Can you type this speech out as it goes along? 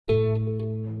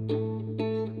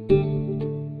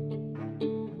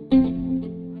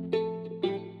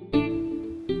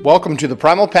Welcome to the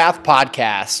Primal Path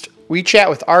Podcast. We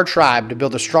chat with our tribe to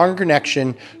build a stronger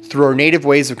connection through our native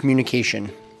ways of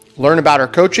communication. Learn about our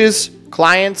coaches,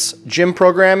 clients, gym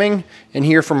programming, and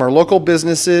hear from our local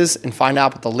businesses and find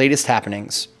out about the latest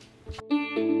happenings.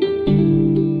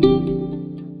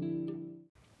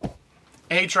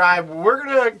 Hey tribe, we're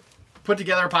going to put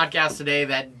together a podcast today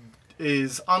that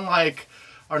is unlike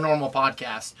our normal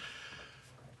podcast.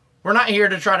 We're not here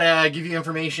to try to give you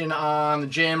information on the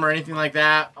gym or anything like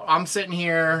that. I'm sitting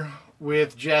here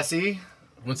with Jesse.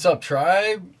 What's up,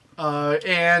 tribe?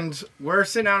 And we're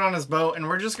sitting out on his boat, and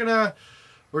we're just gonna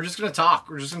talk.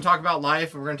 We're just gonna talk about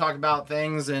life, and we're gonna talk about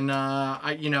things, and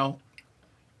and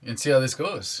see how this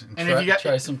goes. And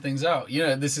try some things out.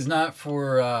 This is not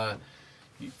for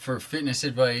fitness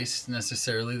advice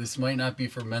necessarily. This might not be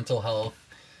for mental health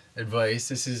advice.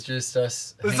 This is just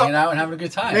us hanging out and having a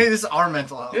good time. Maybe this is our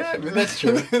mental health. Yeah, that's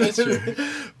true. That's true.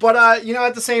 But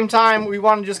at the same time, we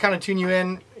want to just kind of tune you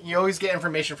in. You always get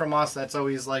information from us that's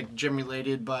always like gym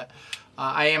related, but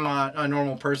I am a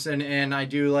normal person, and I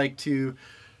do like to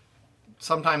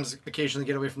sometimes occasionally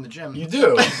get away from the gym. You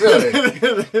do,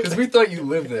 really? Because we thought you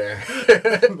lived there.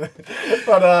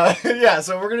 But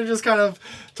so we're gonna just kind of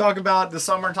talk about the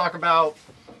summer, talk about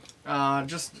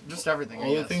just everything.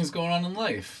 All the things going on in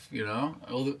life,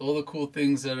 all the cool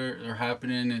things that are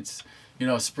happening. It's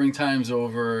springtime's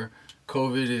over.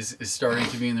 COVID is starting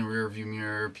to be in the rearview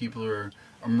mirror. People are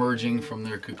emerging from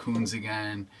their cocoons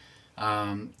again.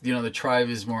 The tribe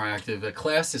is more active. At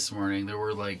class this morning, there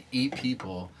were like 8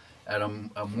 people at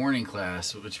a morning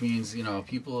class, which means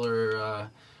people are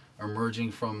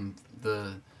emerging from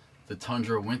the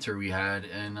tundra winter we had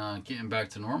and getting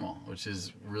back to normal, which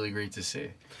is really great to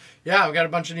see. Yeah, we've got a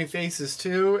bunch of new faces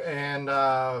too, and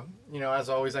as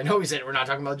always, I know we said we're not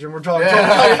talking about the gym. We're talking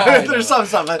about there's some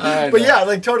stuff, but yeah,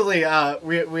 like totally,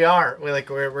 we are.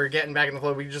 We're getting back in the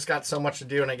flow. We just got so much to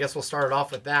do, and I guess we'll start it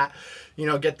off with that.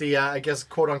 Get the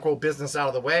quote unquote business out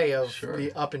of the way of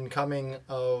the up and coming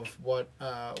of what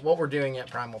we're doing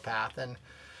at Primal Path. And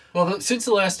well, since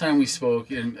the last time we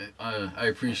spoke, and I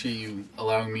appreciate you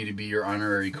allowing me to be your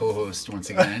honorary co-host once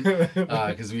again,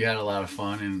 because we had a lot of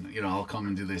fun, and I'll come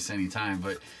and do this anytime.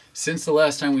 But since the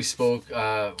last time we spoke,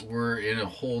 we're in a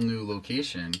whole new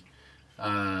location,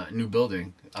 new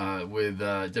building, with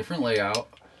different layout,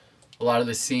 a lot of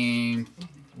the same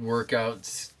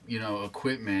workouts,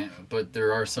 equipment, but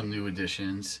there are some new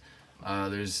additions.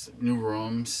 There's new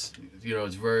rooms.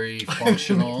 It's very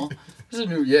functional. There's a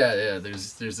new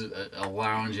There's a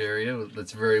lounge area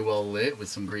that's very well lit with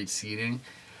some great seating,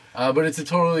 but it's a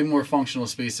totally more functional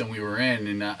space than we were in.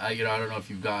 And I don't know if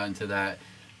you've gotten to that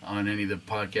on any of the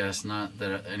podcasts, not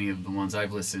that any of the ones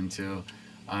I've listened to,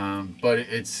 but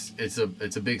it's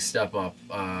a big step up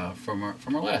from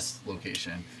our last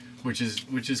location, which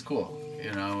is cool.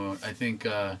 I think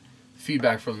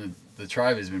feedback from the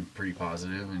tribe has been pretty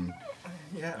positive, and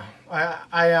yeah,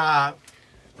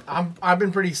 I've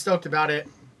been pretty stoked about it,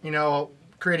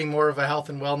 creating more of a health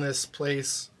and wellness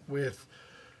place with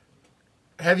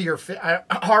heavier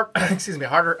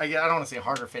harder, I don't want to say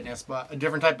harder fitness, but a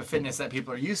different type of fitness that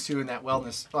people are used to in that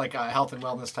wellness, like a health and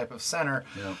wellness type of center.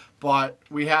 Yeah. But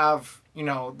we have,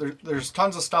 there's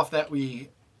tons of stuff that we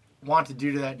want to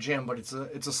do to that gym, but it's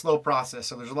a slow process.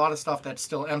 So there's a lot of stuff that's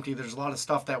still empty. There's a lot of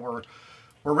stuff that we're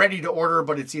ready to order,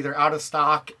 but it's either out of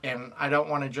stock, and I don't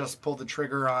want to just pull the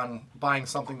trigger on buying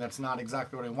something that's not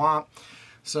exactly what I want.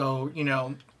 So,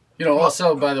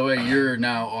 also, by the way, you're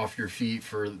now off your feet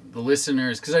for the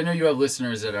listeners, because I know you have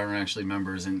listeners that aren't actually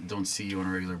members and don't see you on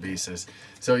a regular basis.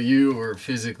 So you are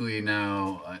physically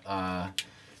now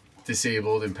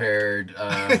disabled, impaired.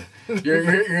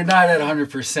 You're not at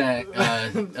 100%. I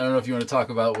don't know if you want to talk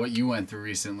about what you went through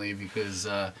recently, because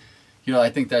I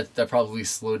think that probably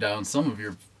slowed down some of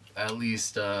your, at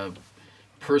least,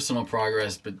 personal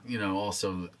progress, but,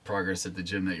 also progress at the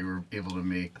gym that you were able to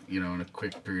make, in a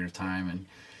quick period of time. And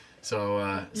so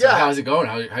how's it going?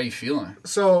 How are you feeling?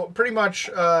 So pretty much,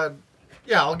 I'll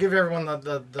give everyone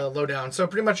the lowdown. So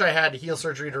pretty much I had heel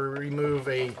surgery to remove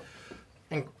a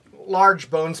large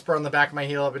bone spur on the back of my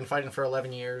heel. I've been fighting for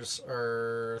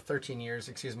 13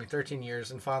 years,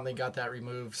 and finally got that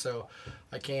removed. So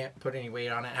I can't put any weight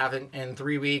on it. Haven't in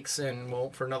 3 weeks, and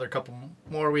won't for another couple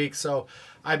more weeks. So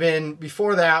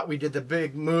before that, we did the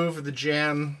big move of the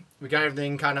gym. We got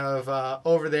everything kind of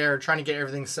over there, trying to get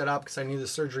everything set up because I knew the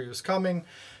surgery was coming.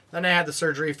 Then I had the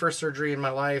surgery, first surgery in my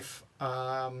life. So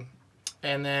I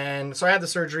had the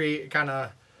surgery, kind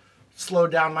of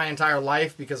slowed down my entire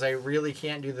life because I really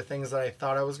can't do the things that I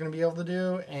thought I was going to be able to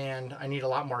do, and I need a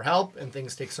lot more help, and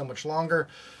things take so much longer.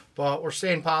 But we're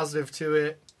staying positive to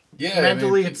it. Yeah,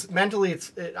 mentally, I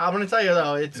mean, I'm gonna tell you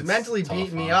though, it's mentally tough,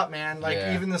 beating me huh? up, man. Like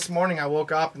Yeah. even this morning, I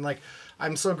woke up and like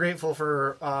I'm so grateful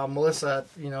for Melissa.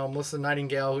 Melissa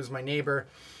Nightingale, who's my neighbor.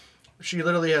 She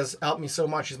literally has helped me so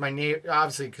much. She's my neighbor,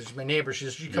 obviously, because she's my neighbor.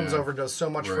 She comes Yeah. over, does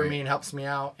so much for Right. me, and helps me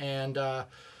out. And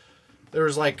there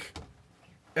was like,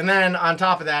 and then on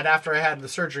top of that, after I had the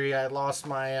surgery, I lost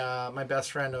my my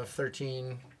best friend of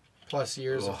 13 plus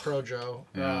years of Ugh. Projo.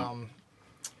 Yeah.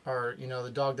 Or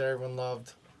the dog that everyone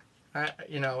loved.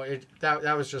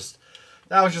 That was just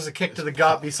a kick to the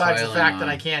gut. Besides the piling fact that on.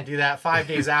 I can't do that 5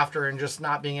 days after and just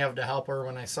not being able to help her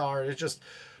when I saw her, it's just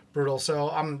brutal. So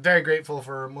I'm very grateful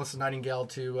for Melissa Nightingale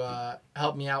to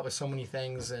help me out with so many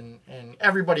things, and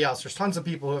everybody else. There's tons of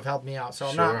people who have helped me out.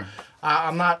 So Sure.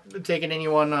 I'm not taking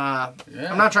anyone. I'm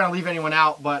not trying to leave anyone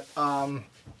out, but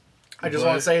I just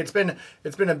want to say it's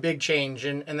been a big change,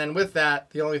 and then with that,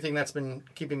 the only thing that's been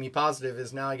keeping me positive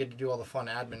is now I get to do all the fun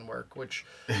admin work, which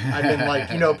I've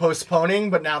been postponing.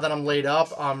 But now that I'm laid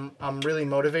up, I'm really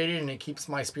motivated, and it keeps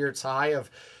my spirits high of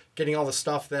getting all the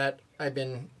stuff that I've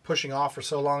been pushing off for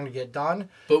so long to get done.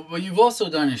 But what you've also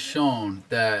done is shown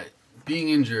that being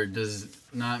injured does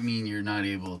not mean you're not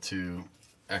able to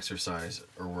exercise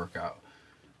or work out.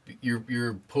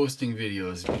 You're posting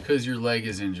videos because your leg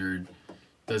is injured.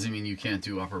 Doesn't mean you can't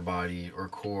do upper body or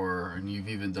core, and you've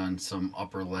even done some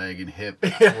upper leg and hip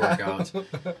workouts.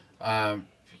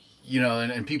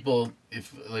 And people,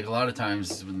 if like a lot of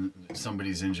times when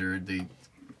somebody's injured, they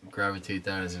gravitate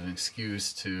that as an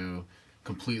excuse to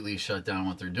completely shut down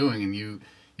what they're doing, and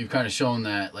you've kind of shown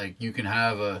that like you can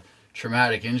have a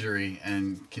traumatic injury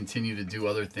and continue to do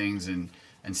other things and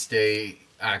stay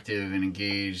active and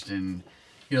engaged, and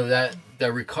that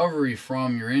recovery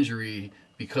from your injury,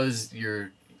 because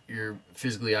you're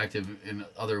physically active in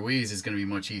other ways, is going to be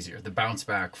much easier. The bounce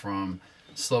back from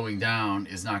slowing down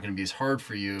is not going to be as hard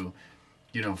for you,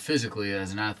 physically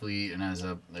as an athlete and as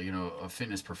a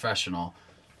fitness professional,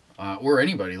 or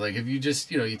anybody. Like if you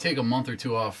just you take a month or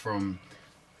two off from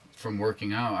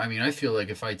working out. I mean, I feel like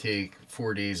if I take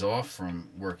 4 days off from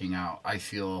working out, I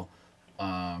feel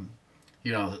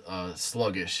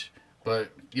sluggish.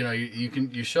 But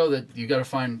you show that you got to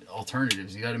find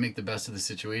alternatives. You got to make the best of the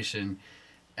situation,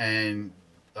 and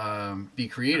be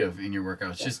creative in your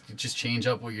workouts. Just change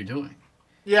up what you're doing.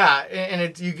 Yeah,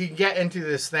 and you can get into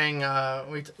this thing.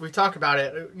 We talk about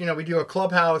it. We do a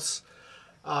clubhouse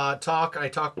talk. I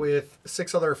talk with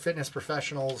 6 other fitness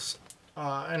professionals,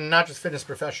 and not just fitness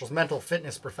professionals, mental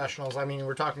fitness professionals. I mean,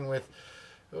 we're talking with,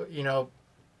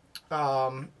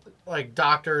 like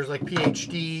doctors, like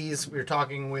PhDs. We're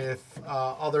talking with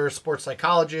other sports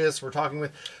psychologists. We're talking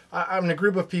with, I'm in a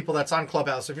group of people that's on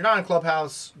Clubhouse. So if you're not on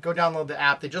Clubhouse, go download the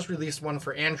app. They just released one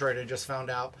for Android, I just found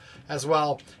out as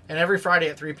well. And every Friday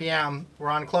at 3 p.m., we're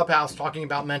on Clubhouse talking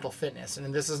about mental fitness.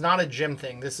 And this is not a gym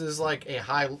thing. This is like a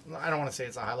high, I don't want to say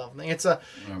it's a high level thing. It's a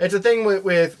thing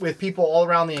with people all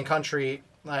around the country.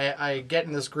 I get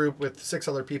in this group with 6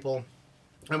 other people,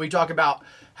 and we talk about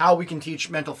how we can teach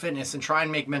mental fitness and try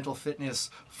and make mental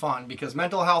fitness fun, because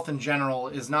mental health in general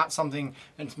is not something,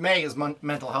 and May is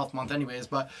mental health month anyways,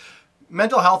 but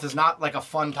mental health is not like a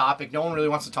fun topic. No one really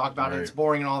wants to talk about it. It's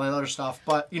boring and all that other stuff.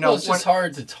 But it's just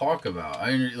hard to talk about.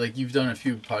 Like you've done a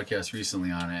few podcasts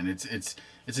recently on it, and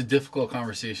it's a difficult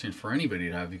conversation for anybody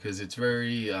to have, because it's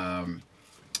very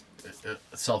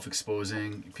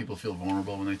self-exposing. People feel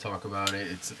vulnerable when they talk about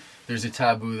it. There's a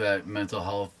taboo that mental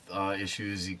health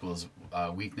issues equals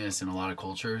weakness in a lot of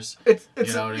cultures. It's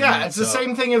the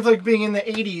same thing of like being in the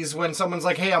 80s when someone's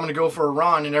like, hey, I'm going to go for a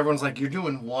run, and everyone's like, you're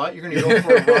doing what? You're going to go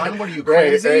for a run? What are you,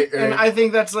 crazy? Right. And I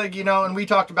think that's like, and we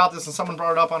talked about this, and someone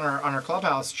brought it up on our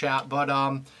Clubhouse chat, but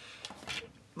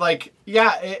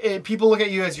people look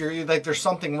at you as you're like there's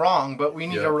something wrong, but we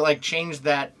need to like change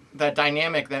that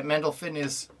dynamic. That mental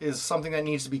fitness is something that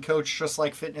needs to be coached just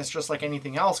like fitness, just like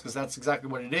anything else, because that's exactly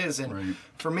what it is. And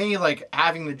for me, like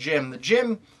having the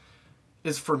gym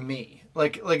is for me.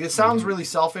 Like it sounds really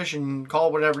selfish and call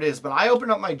it whatever it is, but I open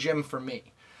up my gym for me.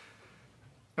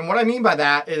 And what I mean by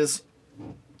that is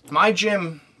my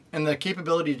gym and the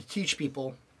capability to teach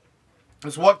people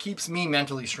is what keeps me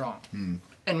mentally strong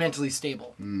and mentally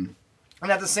stable. And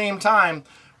at the same time,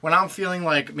 when I'm feeling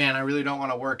like, man, I really don't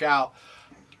want to work out,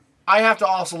 I have to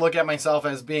also look at myself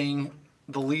as being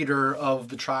the leader of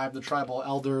the tribe, the tribal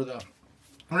elder, the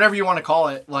whatever you want to call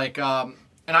it. Like, and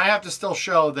I have to still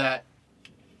show that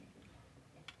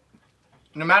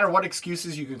no matter what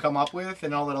excuses you can come up with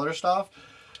and all that other stuff,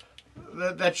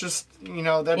 that's just,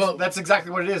 that's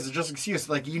exactly what it is. It's just excuse.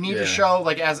 Like, you need to show,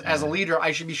 like, as a leader,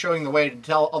 I should be showing the way to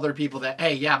tell other people that,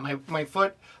 hey, my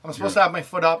foot, I'm supposed to have my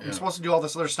foot up. I'm supposed to do all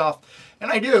this other stuff.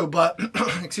 And I do, but,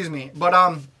 excuse me.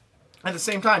 But, at the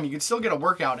same time, you can still get a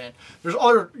workout in.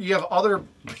 You have other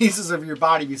pieces of your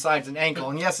body besides an ankle,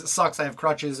 and yes, it sucks. I have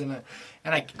crutches and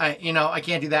I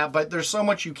can't do that, but there's so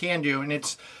much you can do, and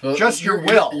it's just your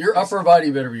will. Your upper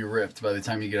body better be ripped by the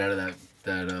time you get out of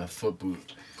that foot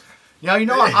boot. I'm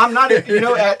not.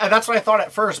 That's what I thought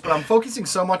at first, but I'm focusing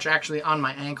so much actually on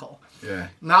my ankle. Yeah.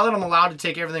 Now that I'm allowed to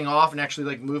take everything off and actually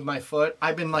like move my foot,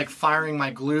 I've been like firing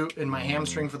my glute and my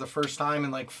hamstring for the first time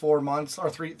in like 4 months or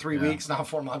three weeks, not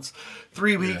 4 months,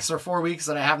 3 weeks or 4 weeks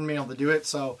that I haven't been able to do it.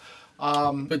 So,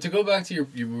 but to go back to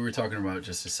we were talking about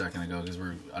just a second ago because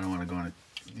I don't want to go on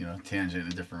a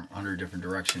tangent in 100 different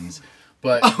directions,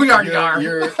 but we already are.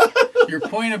 Your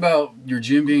point about your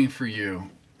gym being for you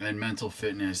and mental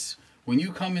fitness. When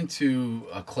you come into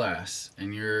a class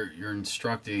and you're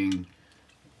instructing,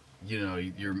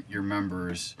 your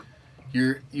members,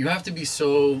 you have to be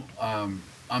so on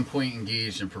point,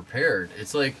 engaged, and prepared.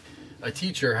 It's like a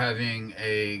teacher having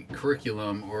a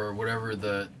curriculum or whatever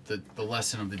the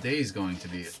lesson of the day is going to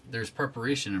be. There's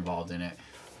preparation involved in it.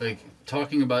 Like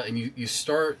talking about, and you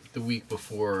start the week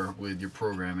before with your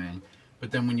programming,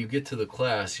 but then when you get to the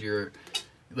class, the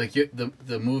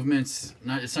movements.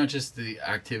 It's not just the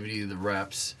activity, the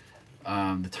reps,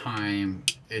 the time.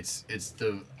 It's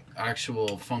the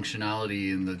actual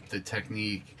functionality and the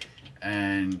technique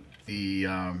and the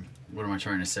what am I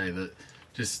trying to say?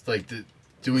 Just like the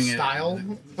doing style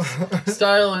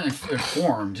and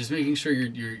form. Just making sure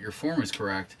your form is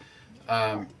correct.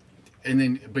 And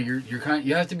then, but you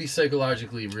have to be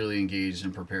psychologically really engaged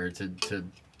and prepared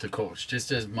to coach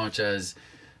just as much as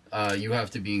you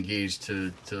have to be engaged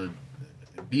to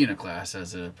be in a class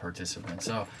as a participant.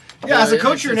 So as a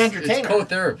coach, you're an entertainer. It's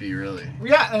co-therapy, really.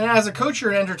 Yeah, and as a coach,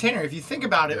 you're an entertainer. If you think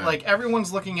about it, like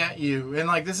everyone's looking at you, and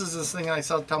like this thing I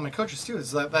tell my coaches too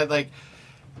is that like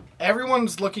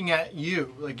everyone's looking at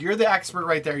you. Like you're the expert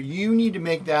right there. You need to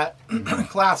make that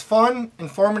class fun,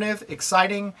 informative,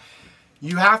 exciting.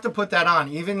 You have to put that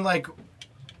on, even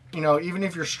even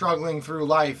if you're struggling through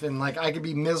life and like I could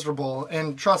be miserable,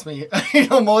 and trust me,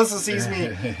 Melissa sees me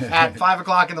at 5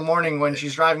 o'clock in the morning when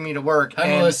she's driving me to work. Hi,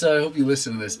 Melissa. I hope you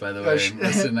listen to this, by the way.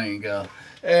 Melissa Nightingale.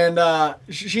 And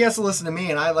she has to listen to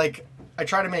me, and I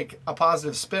try to make a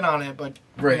positive spin on it, but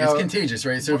right, it's contagious,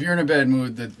 right? So if you're in a bad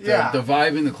mood, the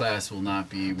vibe in the class will not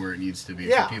be where it needs to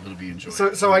be for people to be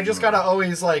enjoying. So I just gotta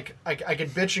always I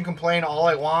could bitch and complain all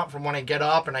I want from when I get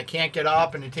up, and I can't get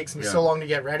up, and it takes me so long to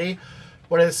get ready.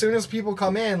 But as soon as people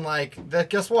come in,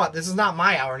 guess what? This is not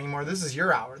my hour anymore. This is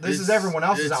your hour. This is everyone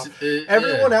else's hour.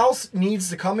 Everyone else needs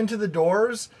to come into the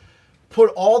doors, put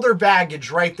all their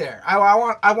baggage right there. I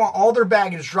want all their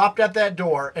baggage dropped at that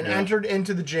door and entered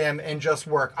into the gym and just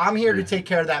work. I'm here to take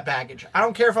care of that baggage. I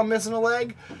don't care if I'm missing a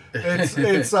leg.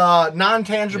 It's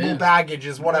non-tangible baggage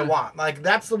is what I want. Like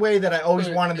that's the way that I always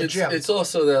wanted the gym. It's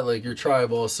also that your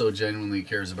tribe also genuinely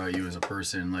cares about you as a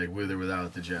person, with or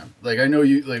without the gym. I know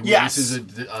you this is a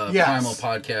Primal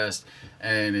podcast,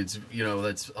 and it's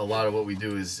that's a lot of what we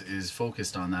do is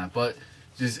focused on that, but.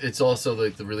 It's also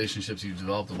the relationships you've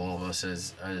developed with all of us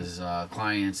as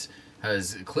clients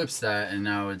has eclipsed that, and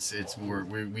now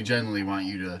we genuinely want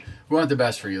we want the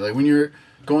best for you. When you're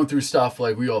going through stuff,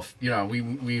 we all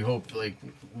we hope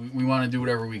we want to do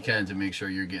whatever we can to make sure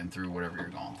you're getting through whatever you're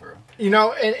going through.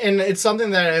 And it's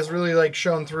something that has really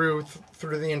shown through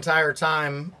the entire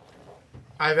time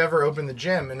I've ever opened the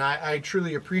gym, and I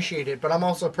truly appreciate it. But I'm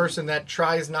also a person that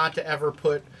tries not to ever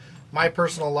put my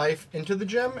personal life into the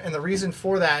gym, and the reason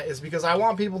for that is because I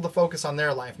want people to focus on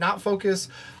their life, not focus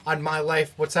on my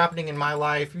life, what's happening in my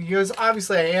life, because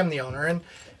obviously I am the owner,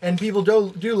 and people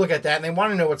do look at that and they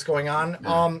want to know what's going on.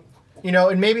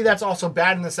 And maybe that's also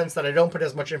bad in the sense that I don't put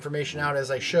as much information out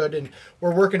as I should, and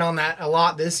we're working on that a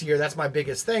lot this year. That's my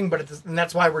biggest thing, and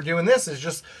that's why we're doing this is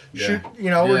just shoot.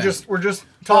 We're just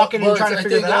talking and trying to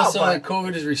figure that out. Also,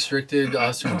 COVID has restricted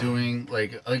us from doing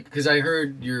because I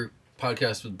heard your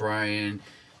podcast with Brian,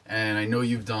 and I know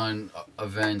you've done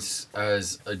events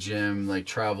as a gym,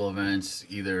 travel events,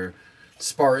 either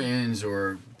Spartans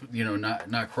or not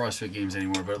CrossFit games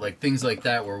anymore, but things like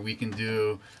that where we can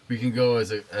go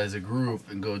as a group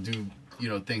and go do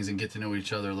things and get to know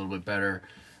each other a little bit better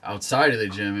outside of the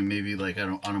gym, and maybe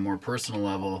on a more personal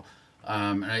level.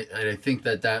 And I think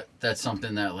that's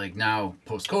something that now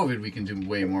post-COVID we can do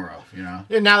way more of,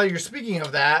 And now that you're speaking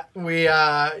of that, we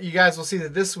you guys will see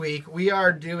that this week we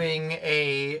are doing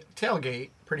a tailgate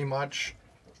pretty much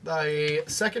the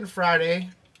second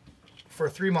Friday for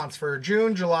 3 months for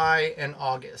June, July, and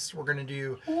August. We're gonna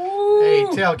do a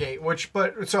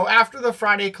tailgate, so after the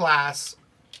Friday class,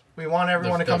 we want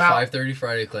everyone to come out. 5:30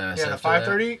 Friday class. Yeah, the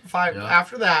 5:30.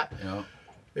 After that. Yep.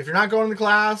 If you're not going to the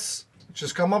class,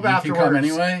 Just come up You afterwards. can come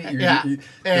anyway. Yeah,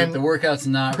 and the workout's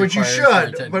not. But you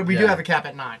should. But we do have a cap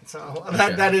at 9, so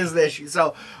that is the issue.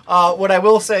 So what I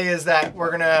will say is that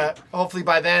we're gonna hopefully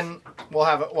by then we'll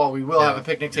have we will have a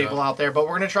picnic table out there. But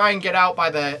we're gonna try and get out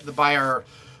by our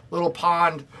little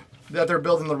pond that they're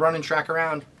building the running track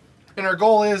around. And our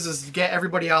goal is to get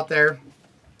everybody out there.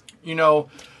 You know,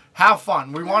 have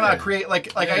fun. We want to create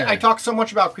I talk so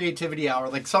much about creativity hour.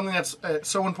 Like something that's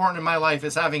so important in my life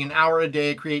is having an hour a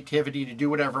day creativity to do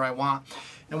whatever I want.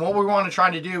 And what we want to try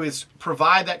to do is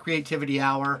provide that creativity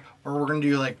hour, or we're going to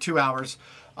do like 2 hours,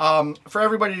 for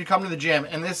everybody to come to the gym.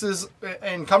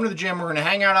 And come to the gym. We're going to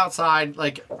hang out outside,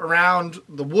 like around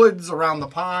the woods, around the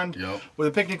pond, with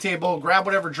a picnic table. Grab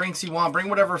whatever drinks you want. Bring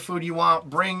whatever food you want.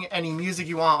 Bring any music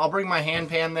you want. I'll bring my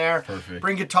handpan there. Perfect.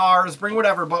 Bring guitars. Bring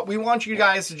whatever. But we want you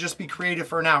guys to just be creative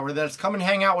for an hour. That's come and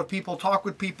hang out with people, talk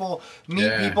with people,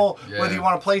 meet people. Whether you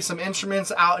want to play some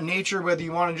instruments out in nature, whether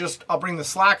you want to I'll bring the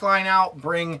slack line out.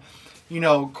 Bring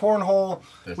cornhole.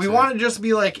 We want to just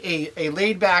be like a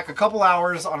laid back, a couple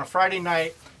hours on a Friday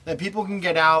night that people can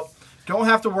get out. Don't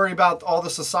have to worry about all the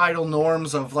societal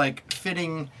norms of like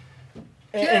fitting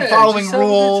and following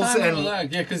rules.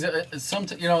 Because a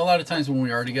lot of times when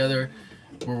we are together,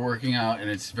 we're working out and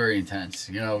it's very intense.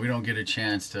 We don't get a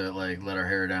chance to like let our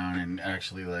hair down and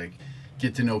actually like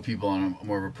get to know people on a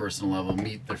more of a personal level,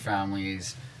 meet their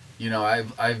families.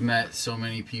 I've met so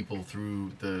many people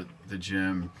through the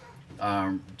gym.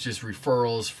 Just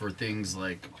referrals for things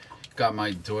like got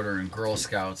my daughter in Girl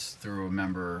Scouts through a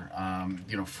member,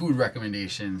 food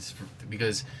recommendations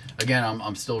because again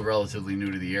I'm still relatively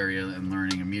new to the area and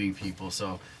learning and meeting people,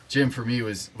 so gym for me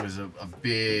was a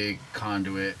big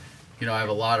conduit. I have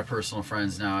a lot of personal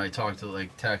friends now. I talk to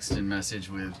like text and message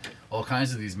with all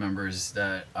kinds of these members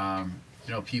that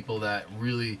people that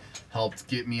really helped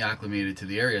get me acclimated to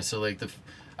the area. So like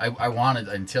I wanted,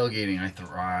 and tailgating, I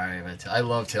thrive. I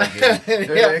love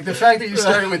tailgating. The fact that you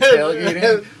started with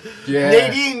tailgating.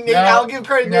 Nadine, I'll give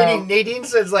credit to Nadine. Nadine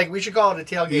says, like, we should call it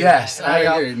a tailgate. Yes, I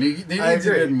agree. Nadine's a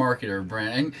good marketer,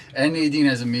 brand. And Nadine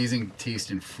has amazing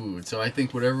taste in food. So I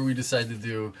think whatever we decide to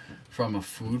do from a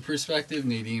food perspective,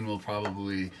 Nadine will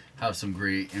probably have some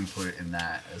great input in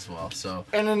that as well. So.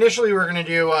 And initially we were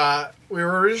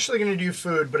initially going to do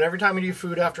food, but every time we do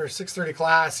food after a 6:30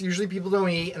 class, usually people don't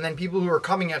eat, and then people who are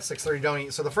coming at 6:30 don't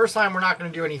eat. So the first time we're not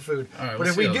going to do any food. Right, but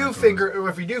if we do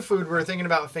food, we're thinking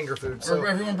about finger food. So or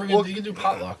everyone you can do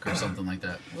potluck or something like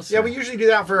that. We usually do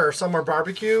that for our summer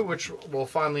barbecue, which we'll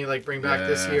finally like bring back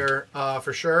this year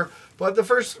for sure. But the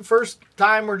first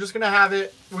time we're just going to have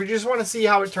it. We just want to see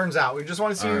how it turns out. We just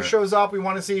want to see who shows up. We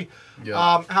want to see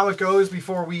how it goes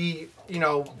before we,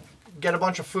 get a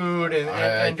bunch of food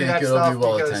and do that stuff. I think it'll be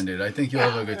well attended. I think you'll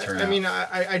have a good turnout. I mean,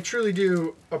 I truly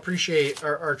do appreciate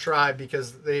our tribe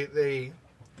because they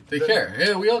care.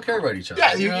 Yeah, we all care about each other.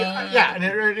 Yeah,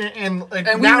 and we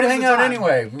would hang out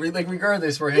anyway.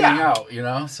 Regardless, we're hanging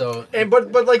out. So.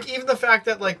 But like even the fact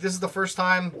that like this is the first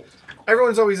time.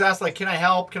 Everyone's always asked, like, can I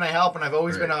help? And I've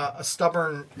always been a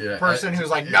stubborn person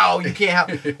who's like, no, you can't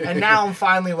help. And now I'm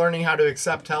finally learning how to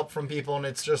accept help from people, and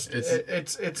it's just,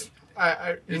 it's it's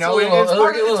a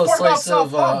little slice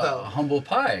of humble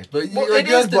pie. But you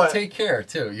have to take care,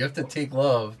 too. You have to take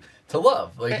love to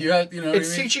love. Like, you have,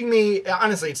 It's teaching me,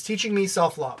 honestly, it's teaching me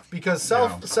self-love. Because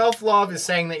self-love is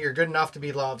saying that you're good enough to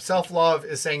be loved. Self-love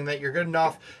is saying that you're good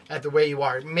enough at the way you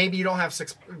are. Maybe you don't have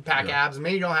six-pack abs.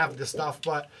 Maybe you don't have this stuff,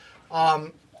 but...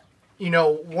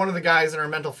 one of the guys in our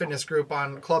mental fitness group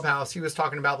on Clubhouse, he was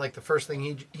talking about like the first thing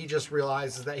he just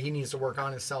realized is that he needs to work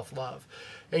on his self-love.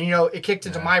 And, it kicked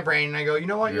into my brain and I go, you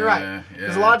know what, you're right.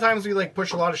 Because a lot of times we like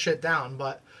push a lot of shit down,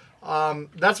 but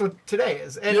that's what today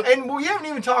is. And we haven't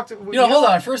even talked. Hold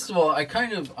on. First of all,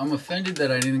 I'm offended that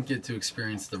I didn't get to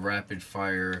experience the rapid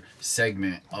fire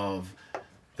segment of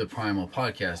the Primal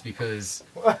podcast because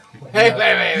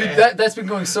that's been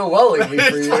going so well lately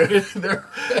for you.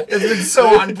 It's been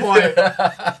so on point.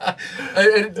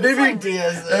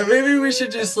 Maybe we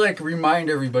should just like remind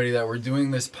everybody that we're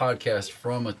doing this podcast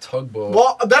from a tugboat.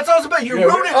 Well, that's what I was about. You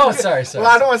ruined it. Oh, sorry. Well,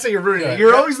 I don't want to say you're ruining it.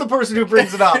 You're always the person who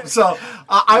brings it up. So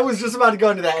I was just about to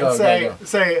go into that and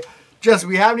say, Jess,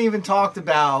 we haven't even talked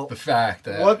about the fact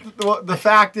that what the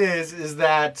fact is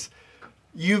that.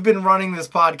 You've been running this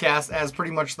podcast as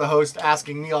pretty much the host,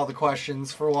 asking me all the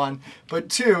questions, for one. But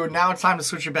two, now it's time to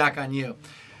switch it back on you.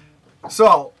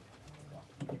 So,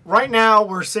 right now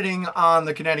we're sitting on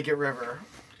the Connecticut River.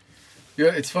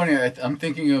 Yeah, it's funny. I'm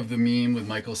thinking of the meme with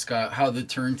Michael Scott, how the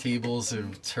turntables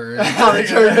have turned. How the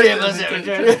turntables have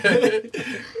turned.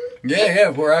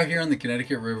 Yeah. We're out here on the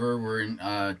Connecticut River. We're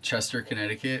in Chester,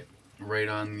 Connecticut. right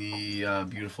on the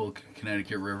beautiful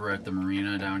Connecticut River at the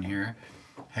marina down here,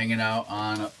 hanging out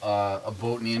on a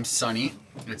boat named Sunny.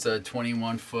 It's a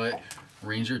 21-foot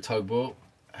Ranger tugboat,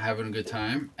 having a good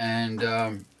time. And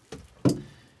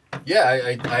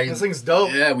yeah, I this thing's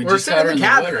dope. Yeah, we're just sitting got in the her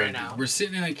cabin water right now. We're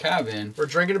sitting in a cabin. We're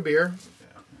drinking a beer.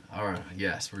 All right,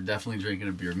 yes, we're definitely drinking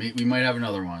a beer. We might have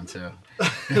another one too.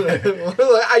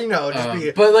 I know, just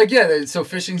be. But like, yeah, so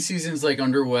fishing season's like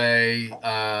underway.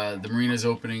 The marina's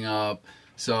opening up.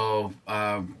 So,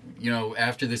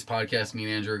 after this podcast, me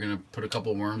and Andrew are going to put a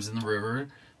couple worms in the river,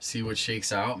 see what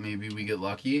shakes out. Maybe we get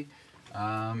lucky.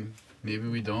 Maybe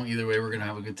we don't. Either way, we're going to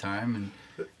have a good time. And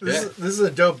This is a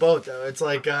dope boat, though. It's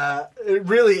like, it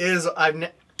really is.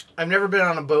 I've never been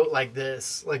on a boat like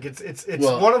this. Like, it's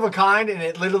one of a kind, and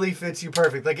it literally fits you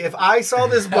perfect. Like, if I saw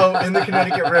this boat in the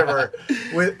Connecticut River,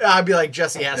 I'd be like,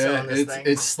 Jesse has to own this thing.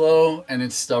 It's slow and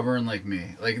it's stubborn like me.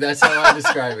 Like, that's how I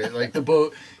describe it. Like, the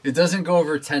boat, it doesn't go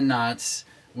over 10 knots,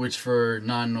 which for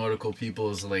non-nautical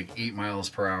people is like 8 miles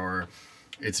per hour.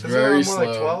 It's very slow.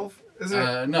 Like 12?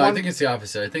 I think it's the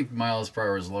opposite. I think miles per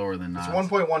hour is lower than knots. It's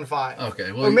 1.15.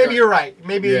 Okay, well, or maybe you're right.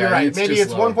 Maybe you're right. Maybe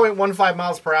it's lower. 1.15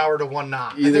 miles per hour to 1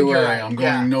 knot. Either way, right. I'm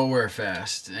going nowhere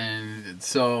fast, and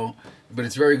so, but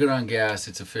it's very good on gas.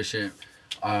 It's efficient.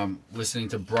 Listening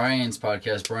to Brian's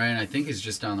podcast, Brian, I think, is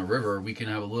just down the river. We can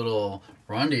have a little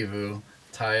rendezvous,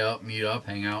 tie up, meet up,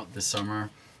 hang out this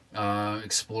summer,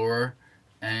 explore.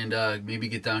 And maybe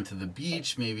get down to the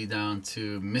beach, maybe down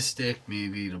to Mystic,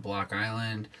 maybe to Block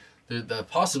Island. The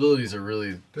possibilities are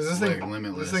really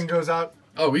limitless. This thing goes out?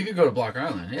 Oh, we could go to Block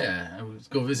Island, yeah.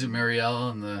 Go visit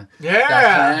Marielle and that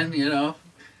clan,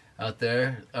 out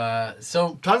there.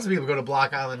 So tons of people go to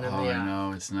Block Island in I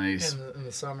know, it's nice. In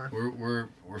the summer.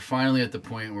 We're finally at the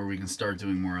point where we can start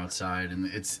doing more outside, and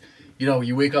it's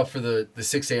you wake up for the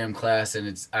 6 a.m. class and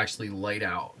it's actually light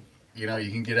out. You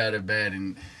can get out of bed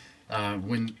and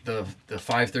when the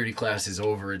 5:30 class is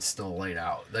over, it's still light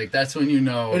out. Like, that's when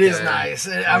It is nice.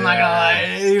 I'm not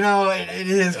gonna lie. It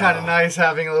is kind of nice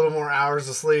having a little more hours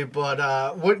of sleep. But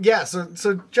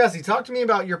So Jesse, talk to me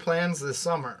about your plans this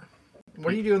summer.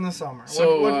 What are you doing this summer?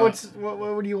 So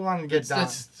what do you want to get done?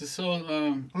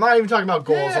 I'm not even talking about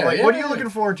goals. I'm like, what are you looking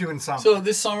forward to in summer? So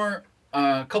this summer,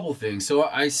 a couple of things. So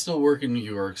I still work in New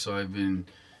York, so I've been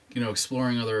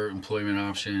exploring other employment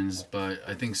options, but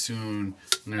I think soon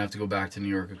I'm going to have to go back to New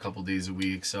York a couple days a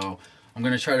week. So I'm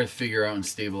going to try to figure out and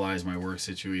stabilize my work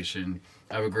situation.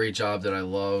 I have a great job that I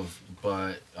love,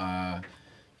 but,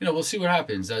 we'll see what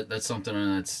happens. That's something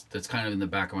that's kind of in the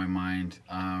back of my mind.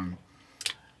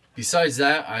 Besides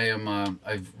that,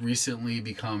 I've recently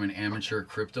become an amateur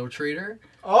crypto trader.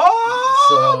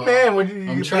 Oh, man! What you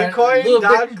Bitcoin,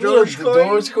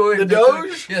 Dogecoin, the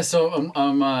Doge? Yeah, so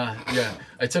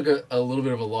I took a little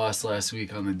bit of a loss last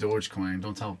week on the Dogecoin.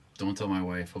 Don't tell my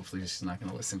wife. Hopefully she's not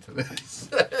going to listen to this.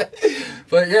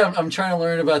 But yeah, I'm trying to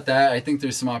learn about that. I think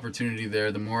there's some opportunity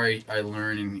there. The more I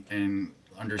learn and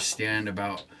understand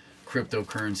about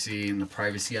cryptocurrency and the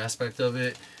privacy aspect of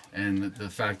it, and the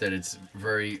fact that it's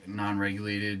very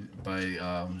non-regulated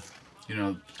by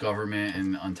government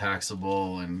and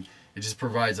untaxable, and it just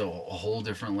provides a whole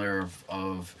different layer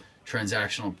of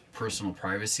transactional personal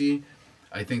privacy.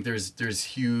 I think there's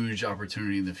huge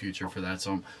opportunity in the future for that.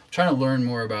 So I'm trying to learn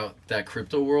more about that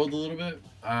crypto world a little bit.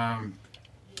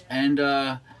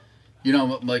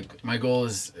 Like, my goal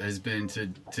has been to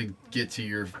get to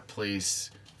your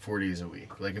place 4 days a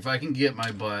week. Like, if I can get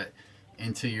my butt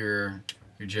into your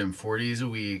gym 4 days a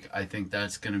week, I think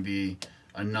that's going to be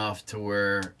enough to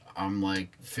where I'm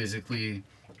like physically,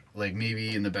 like,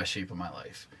 maybe in the best shape of my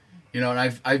life. And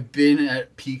I've been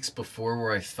at peaks before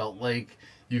where I felt like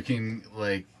you can,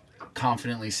 like,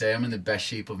 confidently say I'm in the best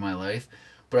shape of my life.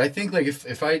 But I think, like,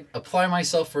 if I apply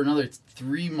myself for another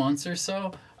 3 months or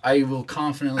so, I will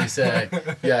confidently say,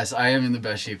 yes, I am in the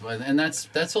best shape. And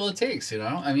that's all it takes,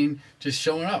 I mean, just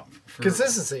showing up.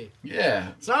 Consistency. Yeah.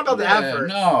 It's not about the effort.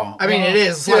 No. I mean, it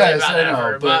is slightly about the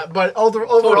effort. But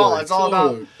overall, it's all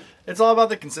about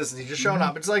the consistency. Just showing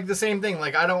up. It's like the same thing.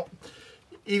 Like, I don't...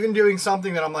 Even doing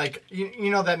something that I'm like...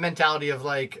 that mentality of,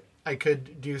 like, I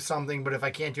could do something, but if I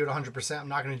can't do it 100%, I'm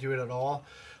not going to do it at all.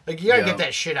 Like, you got to get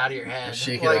that shit out of your head.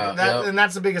 Shake it out. And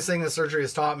that's the biggest thing that surgery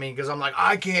has taught me, because I'm like,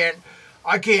 I can't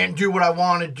do what I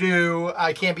want to do.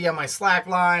 I can't be on my slack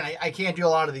line. I can't do a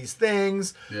lot of these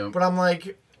things. Yep. But I'm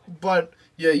like,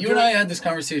 Yeah, you and I had this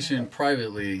conversation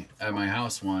privately at my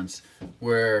house once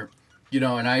where,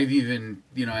 and I've even,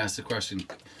 asked the question,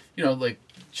 like,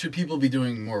 should people be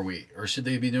doing more weight? Or should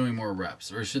they be doing more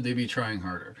reps? Or should they be trying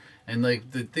harder? And,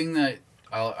 like, the thing that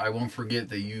I won't forget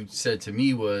that you said to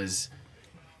me was,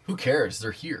 who cares?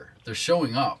 They're here. They're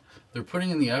showing up. They're putting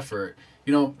in the effort.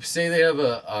 You know, say they have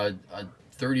a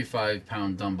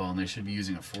 35-pound dumbbell and they should be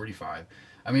using a 45.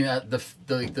 I mean,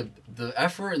 the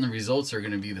effort and the results are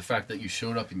going to be the fact that you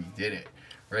showed up and you did it,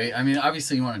 right? I mean,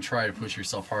 obviously you want to try to push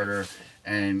yourself harder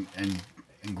and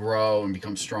grow and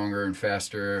become stronger and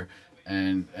faster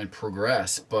and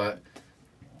progress, but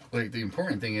like the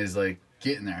important thing is like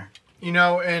getting there. You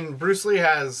know, and Bruce Lee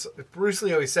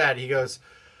always said, he goes,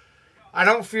 I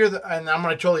don't fear and I'm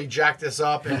going to totally jack this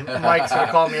up, and Mike's going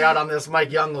to call me out on this.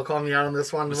 Mike Young will call me out on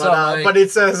this one. But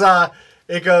it says,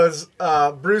 it goes,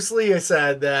 Bruce Lee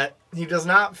said that he does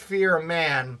not fear a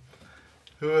man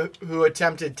who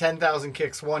attempted 10,000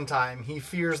 kicks one time. He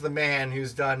fears the man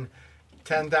who's done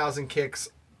 10,000 kicks.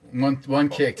 One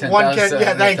kick,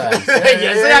 10,000 times.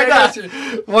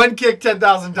 One kick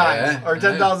 10,000 times, or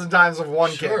 10,000 times of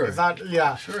one kick. It's not,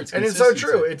 Sure, and it's so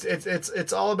true.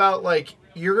 It's all about like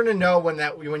you're gonna know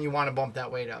when you want to bump that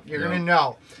weight up. You're gonna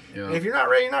know. And if you're not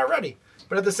ready, you're not ready.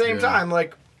 But at the same time,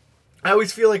 like I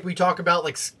always feel like we talk about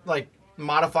like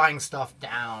modifying stuff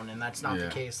down, and that's not the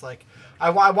case. Like I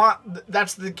want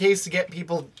that's the case to get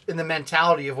people in the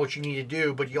mentality of what you need to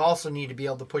do, but you also need to be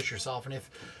able to push yourself. And if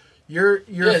you're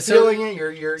feeling it.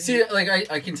 You're see,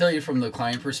 like I can tell you from the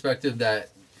client perspective that,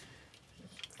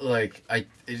 like I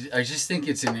just think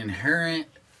it's an inherent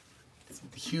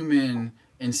human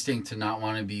instinct to not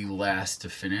want to be last to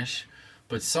finish,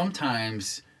 but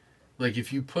sometimes, like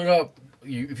if you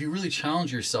if you really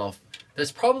challenge yourself,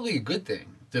 that's probably a good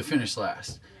thing to finish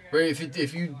last, right?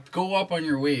 If you go up on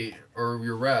your weight or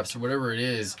your reps or whatever it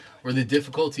is, or the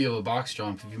difficulty of a box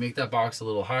jump, if you make that box a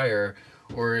little higher.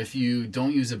 Or if you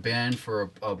don't use a band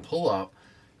for a pull-up,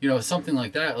 you know, something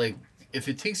like that. Like, if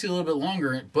it takes you a little bit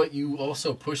longer, but you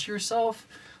also push yourself,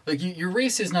 like, your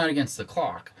race is not against the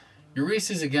clock. Your race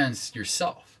is against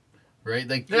yourself, right?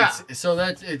 Like,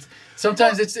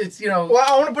 sometimes it's, you know. Well,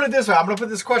 I want to put it this way. I'm going to put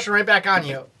this question right back on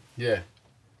you. Yeah.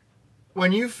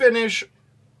 When you finish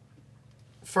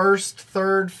first,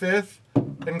 third, fifth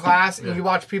in class, and you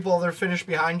watch people that are finished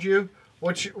behind you,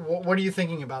 what are you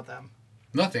thinking about them?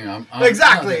 Nothing.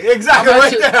 Exactly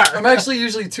right there. I'm actually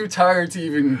usually too tired to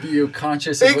even be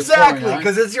conscious of what's going on. Exactly,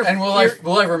 because it's your. And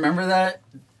will I remember that?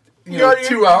 You know,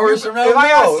 2 hours from now. If I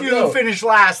asked you who finished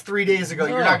last 3 days ago,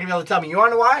 you're not gonna be able to tell me. You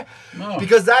wanna know why? No.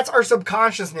 Because that's our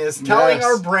subconsciousness telling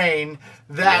our brain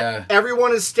that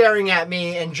everyone is staring at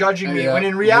me and judging me. When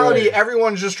in reality,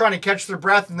 everyone's just trying to catch their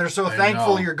breath, and they're so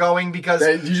thankful you're going because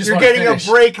you're getting a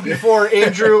break before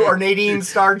Andrew or Nadine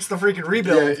starts the freaking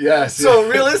rebuild. So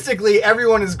realistically,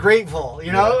 everyone is grateful.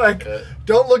 You know,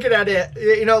 don't look at it.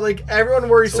 You know, like everyone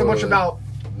worries so much about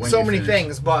so many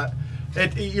things, but.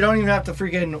 You don't even have to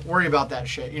freaking worry about that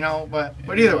shit, you know. But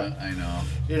either way, I know.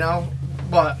 You know,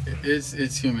 but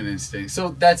it's human instinct. So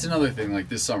that's another thing. Like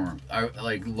this summer, I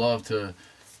love to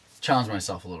challenge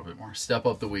myself a little bit more. Step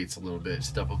up the weights a little bit.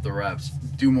 Step up the reps.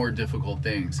 Do more difficult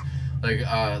things. Like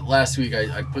last week,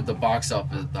 I put the box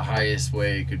up at the highest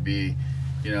way it could be,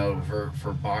 you know,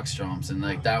 for box jumps, and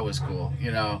like that was cool.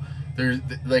 You know, there's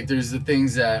the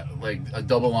things that like a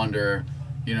double under,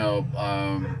 you know.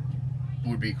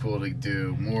 Would be cool to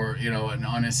do more, you know, an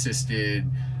unassisted,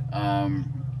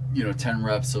 you know, 10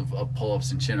 reps of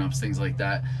pull-ups and chin-ups, things like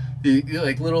that.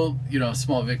 Like little, you know,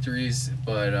 small victories,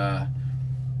 but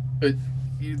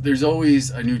there's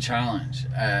always a new challenge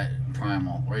at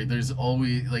Primal, right? There's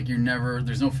always like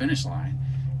there's no finish line.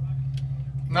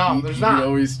 No, there's not.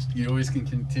 You always can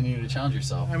continue to challenge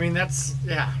yourself. I mean, that's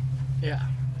yeah.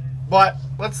 But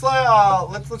let's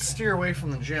steer away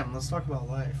from the gym. Let's talk about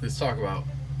life. Let's talk about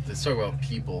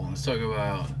people. Let's talk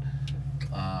about,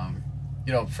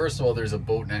 you know, first of all, there's a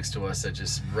boat next to us that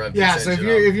just revved its engine so if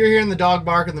you're hearing the dog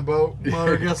bark in the boat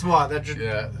motor, guess what?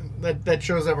 That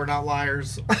shows that we're not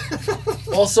liars.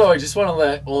 Also, I just want to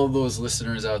let all of those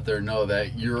listeners out there know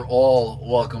that you're all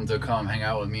welcome to come hang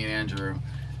out with me and Andrew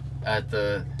at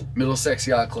the Middlesex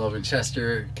Yacht Club in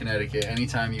Chester, Connecticut,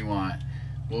 anytime you want.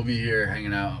 We'll be here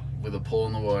hanging out with a pole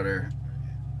in the water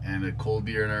and a cold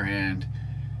beer in our hand.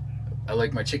 I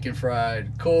like my chicken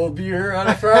fried, cold beer on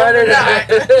a Friday night.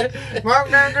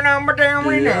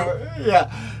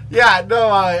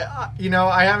 You know,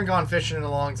 I haven't gone fishing in a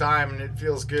long time, and it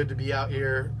feels good to be out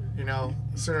here. You know,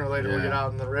 sooner or later we'll get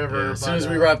out in the river. Yeah, as soon as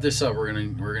we wrap this up, we're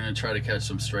gonna try to catch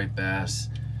some striped bass,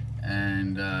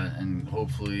 and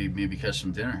hopefully maybe catch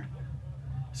some dinner.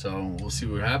 So we'll see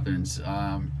what happens.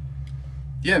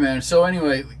 Yeah, man. So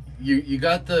anyway, you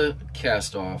got the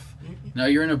cast off. Now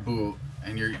you're in a boot.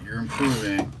 And you're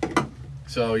improving,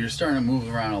 so you're starting to move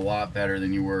around a lot better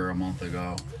than you were a month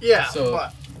ago. Yeah, so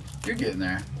but you're getting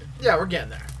there. Yeah, we're getting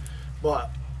there.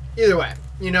 But either way,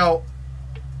 you know,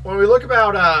 when we look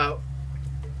about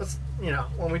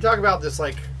when we talk about this,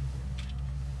 like,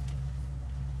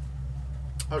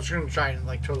 I was going to try and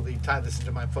like totally tie this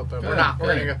into my foot, but we're not.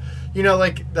 We're going to go,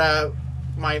 like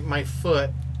my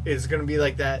foot is going to be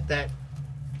like that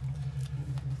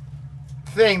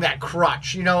thing, that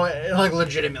crutch, like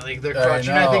legitimately the crutch.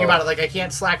 I think about it, like I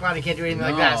can't slackline, I can't do anything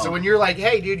like that. So when you're like,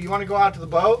 hey dude, you want to go out to the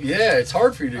boat? Yeah, it's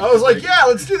hard for you to. I was like, yeah,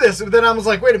 let's do this. And then I was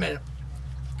like, wait a minute.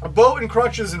 A boat and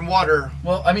crutches and water.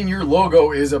 Well, I mean, your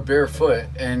logo is a barefoot,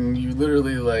 and you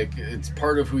literally, like, it's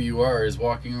part of who you are, is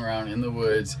walking around in the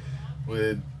woods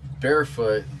with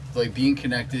barefoot, like being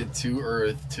connected to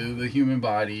earth, to the human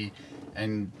body,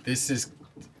 and this has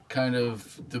kind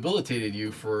of debilitated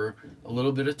you for a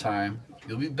little bit of time.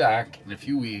 You'll be back in a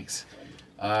few weeks.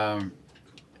 But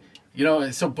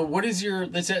what is your,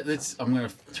 I'm going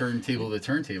to turntable the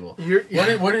turntable.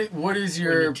 What is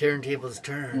your, when the turntables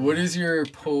turn. What is your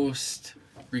post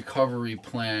recovery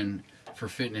plan for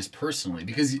fitness personally?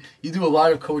 Because you do a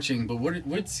lot of coaching, but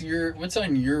what's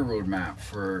on your roadmap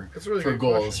for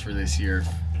goals for this year,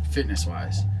 fitness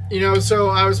wise? So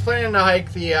I was planning to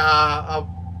hike the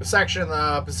section of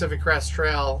the Pacific Crest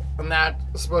Trail, and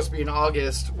that's supposed to be in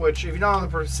August. Which, if you don't know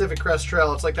the Pacific Crest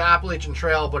Trail, it's like the Appalachian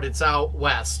Trail, but it's out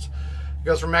west. It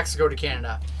goes from Mexico to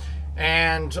Canada.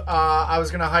 And I was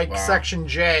going to hike Section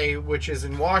J, which is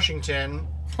in Washington,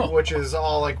 which is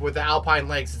all like with the Alpine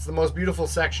Lakes. It's the most beautiful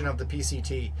section of the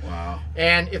PCT. Wow.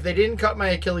 And if they didn't cut my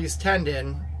Achilles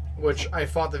tendon, which I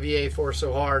fought the VA for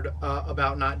so hard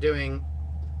about not doing,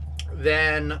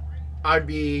 then I'd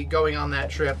be going on that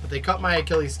trip. But they cut my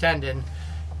Achilles tendon,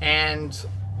 and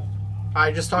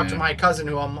I just talked to my cousin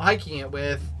who I'm hiking it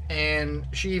with, and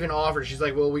she even offered, she's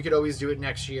like, well, we could always do it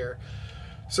next year.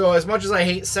 So as much as I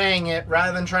hate saying it,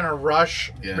 rather than trying to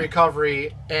rush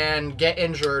recovery and get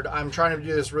injured, I'm trying to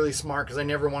do this really smart because I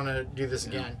never want to do this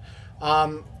again.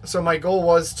 So my goal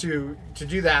was to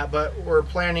do that, but we're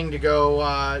planning to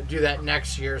go do that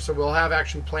next year. So we'll have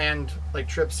actually planned like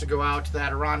trips to go out to the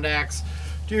Adirondacks,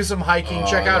 do some hiking,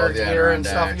 check out our gear and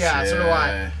stuff. Yeah, so do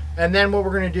I. And then what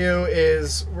we're going to do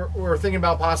is we're thinking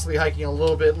about possibly hiking a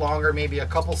little bit longer, maybe a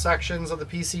couple sections of the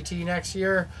PCT next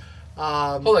year.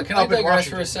 Hold on, can I digress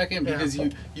for a second? Because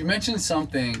you mentioned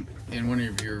something in one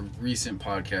of your recent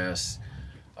podcasts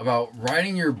about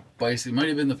riding your bicycle. It might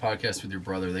have been the podcast with your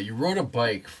brother, that you rode a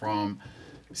bike from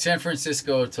San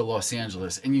Francisco to Los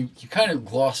Angeles, and you kind of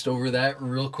glossed over that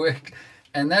real quick.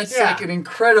 And that's like an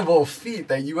incredible feat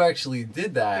that you actually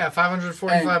did that. Yeah,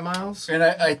 545 miles. And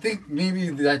I think maybe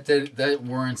that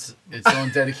warrants its own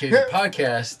dedicated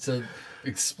podcast to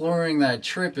exploring that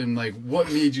trip and like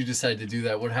what made you decide to do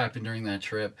that. What happened during that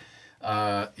trip?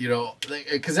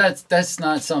 Because that's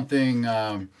not something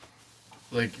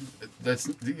like that's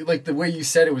like the way you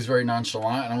said it was very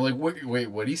nonchalant, and I'm like, wait,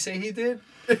 what did he say he did?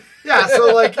 Yeah,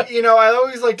 so like, I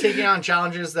always like taking on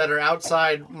challenges that are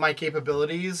outside my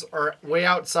capabilities or way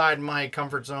outside my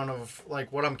comfort zone of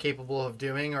like what I'm capable of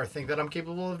doing or think that I'm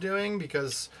capable of doing,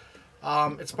 because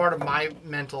it's part of my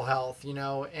mental health,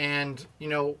 and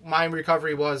my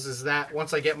recovery is that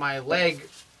once I get my leg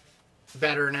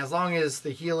better, and as long as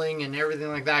the healing and everything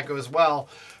like that goes well,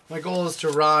 my goal is to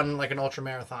run like an ultra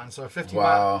marathon. So a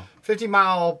 50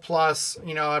 mile plus,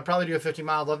 I'd probably do a 50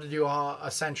 mile. I'd love to do a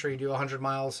century, do 100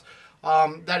 miles.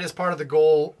 That is part of the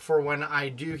goal for when I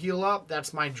do heal up.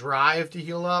 That's my drive to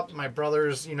heal up. My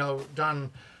brother's,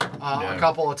 done a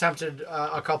couple, attempted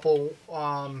a couple.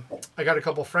 I got a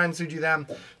couple friends who do them.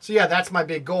 So yeah, that's my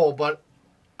big goal. But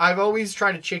I've always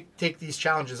tried to take these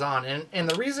challenges on. And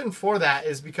the reason for that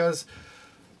is because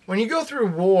when you go through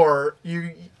war,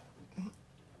 you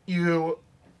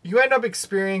end up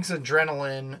experiencing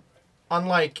adrenaline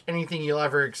unlike anything you'll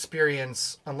ever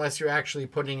experience unless you're actually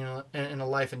putting in a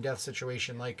life and death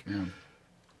situation. Like,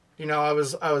 I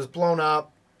was blown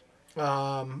up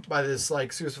by this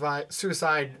like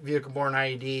suicide vehicle-borne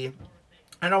IED.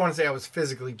 I don't want to say I was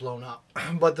physically blown up,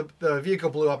 but the vehicle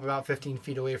blew up about 15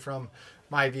 feet away from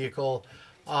my vehicle.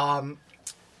 And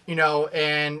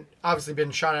obviously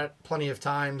been shot at plenty of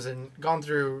times and gone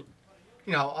through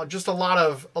just a lot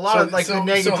of the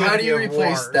negativity. So how do you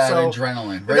replace that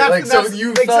adrenaline? Right, so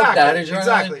you felt that adrenaline.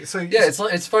 Exactly. So yeah,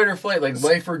 it's fight or flight, like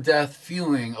life or death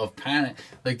feeling of panic.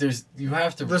 Like you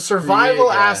have to. The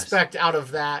survival aspect out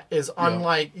of that is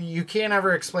unlike you can't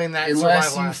ever explain that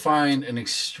unless you find an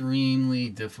extremely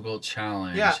difficult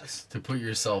challenge to put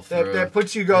yourself through. That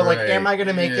puts you like, am I going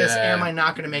to make this? Am I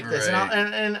not going to make this?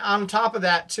 And on top of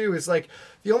that too is like.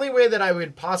 The only way that I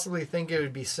would possibly think it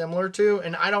would be similar to,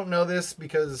 and I don't know this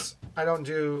because I don't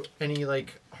do any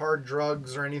like hard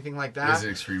drugs or anything like that. Is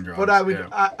it extreme drugs? But I would,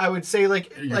 I would say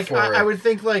I would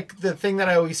think like the thing that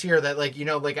I always hear that like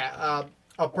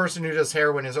a person who does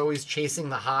heroin is always chasing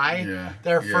the high. Yeah.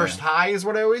 Their first high is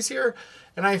what I always hear.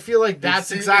 And I feel like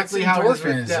that's exactly how it is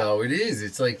with death. Though. It is.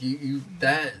 It's like you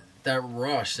that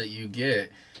rush that you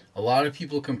get. A lot of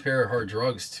people compare hard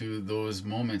drugs to those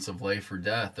moments of life or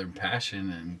death and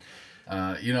passion,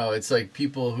 and it's like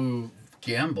people who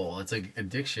gamble. It's like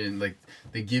addiction. Like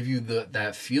they give you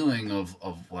that feeling of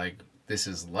like this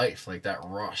is life, like that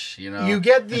rush. You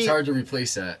get it's hard to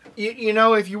replace that.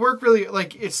 If you work really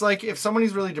it's like if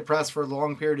somebody's really depressed for a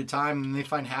long period of time and they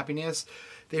find happiness,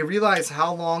 they realize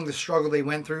how long the struggle they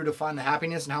went through to find the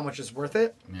happiness and how much it's worth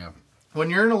it. Yeah. When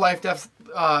you're in a life-death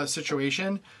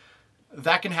situation,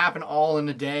 that can happen all in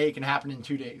a day. It can happen in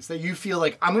 2 days. That you feel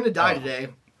like, I'm going to die today.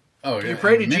 Oh, yeah. You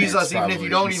pray to Minutes, Jesus even if you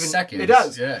don't even... Seconds. It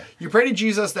does. Yeah. You pray to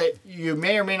Jesus that you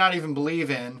may or may not even believe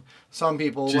in. Some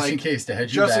people... Just in case, to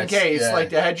hedge your bets. Just in case,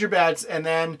 to hedge your bets. And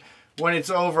then when it's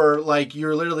over, like,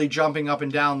 you're literally jumping up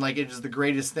and down like it is the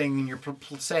greatest thing, and you're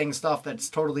saying stuff that's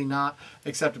totally not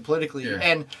accepted politically.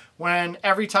 Yeah. And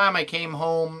every time I came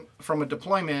home from a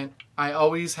deployment, I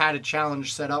always had a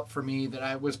challenge set up for me that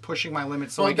I was pushing my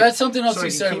limits. So that's something else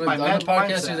we said keep on my the podcast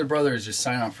mindset. with the brothers. Just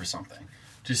sign up for something.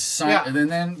 Just sign,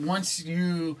 and then once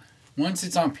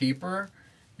it's on paper,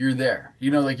 you're there.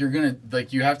 Like you're gonna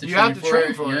you have to. You have to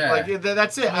train for it. Yeah. Like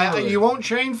that's it. You won't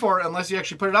train for it unless you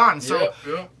actually put it on. So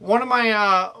one of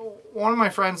my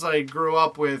friends that I grew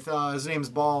up with, his name's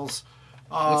Balls.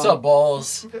 What's up,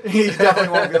 Balls? He definitely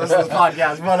won't be listening to this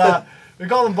podcast, but we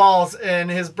call him Balls. And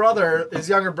his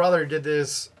younger brother, did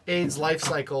this AIDS life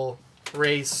cycle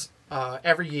race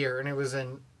every year, and it was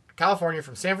in California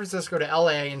from San Francisco to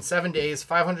LA in 7 days,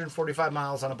 545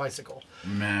 miles on a bicycle.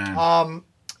 Man.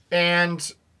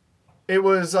 And it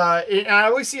was, and I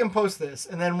always see him post this.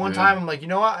 And then one time I'm like, you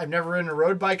know what? I've never ridden a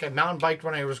road bike. I mountain biked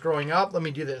when I was growing up. Let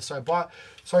me do this. So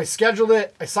I scheduled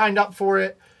it. I signed up for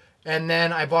it. And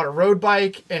then I bought a road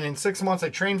bike. And in 6 months I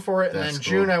trained for it. And then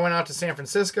June I went out to San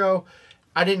Francisco.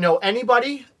 I didn't know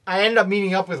anybody. I ended up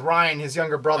meeting up with Ryan, his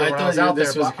younger brother, when I was out there.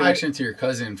 This was a connection to your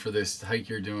cousin for this hike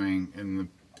you're doing in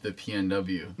the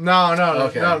PNW. No.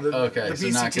 Okay. The so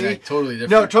BCT. Not connected. Totally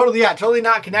different. No, totally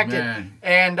not connected. Man.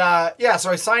 And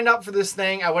so I signed up for this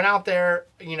thing. I went out there.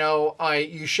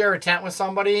 You share a tent with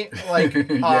somebody,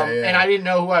 and I didn't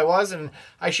know who I was, and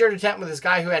I shared a tent with this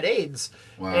guy who had AIDS.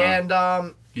 Wow.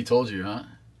 And he told you, huh?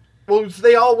 Well,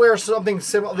 they all wear something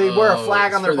similar. They wear a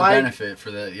flag on their bike. Benefit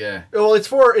for that, yeah. Well, it's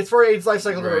for AIDS Life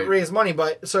Cycle to raise money.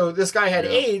 But so this guy had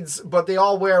AIDS, but they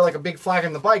all wear like a big flag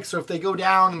on the bike. So if they go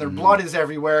down and their blood is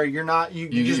everywhere, you're not. You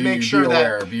just make sure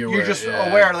that you're just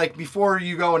aware. Like before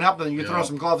you go and help them, you throw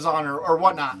some gloves on or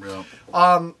whatnot.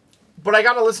 Yep. But I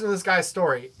got to listen to this guy's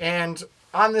story. And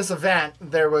on this event,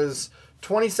 there was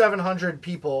 2,700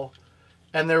 people,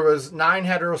 and there was 9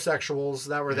 heterosexuals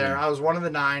that were there. I was one of the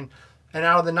 9. And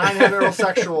out of the 9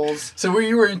 heterosexuals... So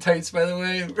you were in tights, by the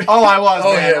way? Oh, I was,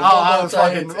 man. Yeah, I was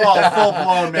fucking full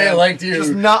blown, man. They liked you.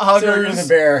 Just nut huggers. So you were the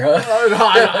bear, huh?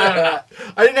 No,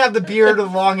 I didn't have the beard or the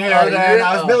long hair then.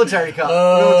 I was military cut.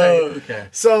 Okay.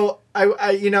 So I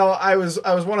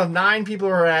was one of 9 people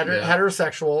who were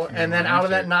heterosexual, and then out of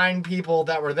that 9 people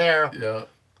that were there,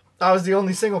 I was the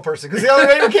only single person because the other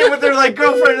people came with their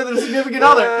girlfriend or their significant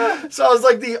other. So I was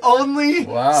the only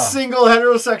single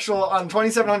heterosexual on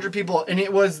 2,700 people, and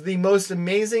it was the most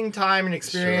amazing time and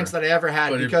experience that I ever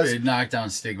had. But because it knocked down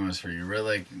stigmas for you,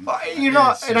 right? And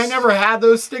I never had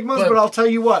those stigmas, but I'll tell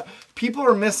you what, people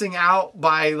are missing out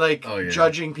by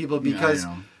judging people because.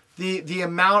 The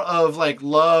amount of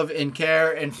love and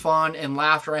care and fun and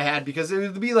laughter I had, because it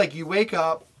would be you wake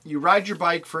up, you ride your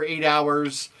bike for 8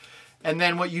 hours, and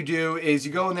then what you do is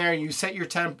you go in there, you set your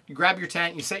tent, you grab your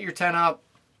tent, you set your tent up,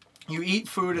 you eat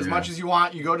food as much as you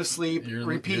want, you go to sleep,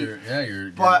 repeat.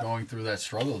 You're going through that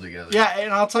struggle together. Yeah,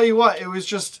 and I'll tell you what, it was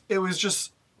just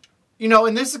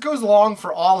and this goes along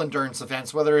for all endurance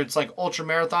events, whether it's ultra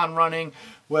marathon running,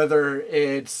 whether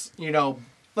it's,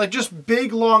 just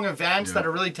big, long events that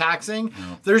are really taxing.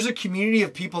 Yeah. There's a community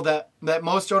of people that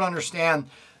most don't understand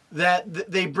that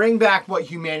they bring back what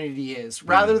humanity is,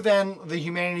 rather than the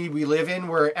humanity we live in,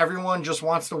 where everyone just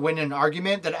wants to win an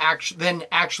argument that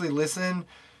actually listen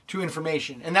to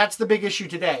information. And that's the big issue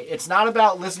today. It's not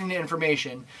about listening to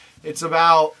information. It's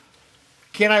about,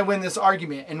 can I win this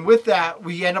argument? And with that,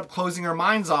 we end up closing our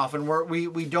minds off, and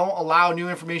we don't allow new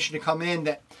information to come in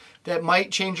that might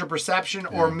change our perception,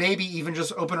 or maybe even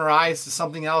just open our eyes to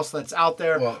something else that's out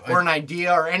there, or an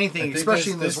idea or anything,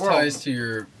 especially in this world. This ties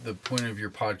to the point of your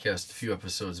podcast a few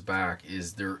episodes back,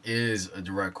 is there is a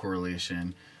direct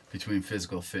correlation between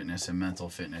physical fitness and mental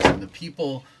fitness. And the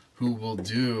people who will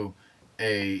do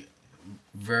a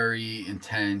very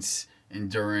intense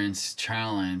endurance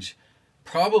challenge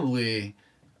probably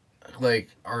like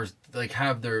are like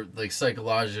have their like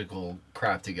psychological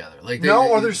crap together. Like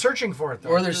or they're searching for it though.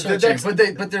 Or they're searching,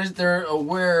 but they're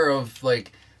aware of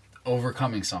like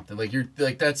overcoming something. Like you're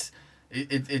like that's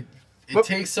it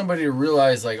takes somebody to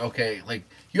realize like, okay, like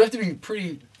you have to be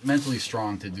pretty mentally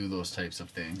strong to do those types of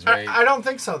things, right? I don't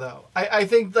think so though. I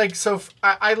think like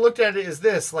I looked at it as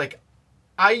this, like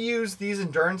I use these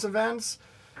endurance events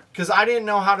because I didn't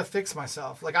know how to fix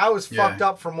myself. Like I was fucked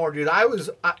up for more, dude.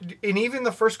 And even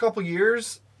the first couple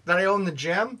years that I owned the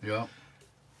gym,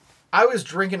 I was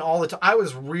drinking all the time. I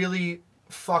was really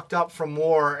fucked up from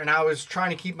more, and I was trying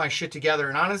to keep my shit together.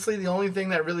 And honestly, the only thing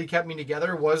that really kept me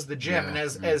together was the gym. And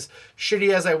as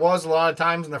shitty as I was a lot of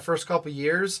times in the first couple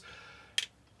years,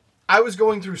 I was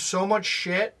going through so much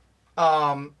shit.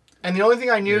 And the only thing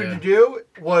I knew to do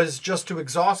was just to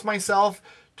exhaust myself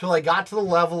till I got to the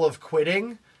level of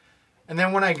quitting. And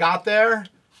then when I got there,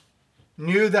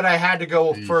 knew that I had to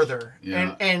go further.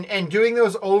 Yeah. And doing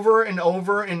those over and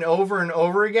over and over and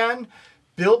over again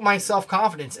built my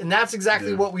self-confidence. And that's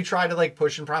exactly what we try to like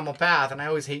push in Primal Path. And I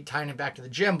always hate tying it back to the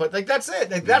gym, but like that's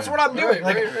it. Like that's what I'm doing.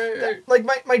 Right. Like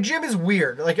my gym is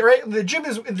weird. Like the gym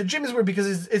is weird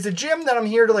because it's a gym that I'm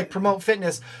here to like promote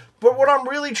fitness. But what I'm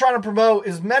really trying to promote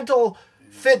is mental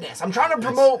fitness. I'm trying to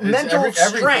promote mental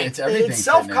strength. It's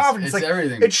self-confidence. It's like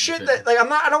everything. it's shit that like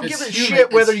I don't give a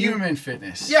shit whether you human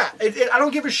fitness. Yeah, I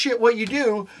don't give a shit what you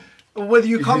do. Whether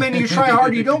you come in and you try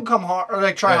hard, you don't come hard, or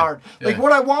like try hard. Like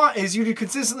what I want is you to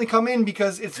consistently come in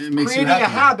because it's creating a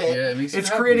habit. Yeah, it's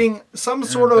creating some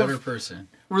sort of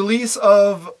release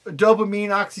of dopamine,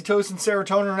 oxytocin,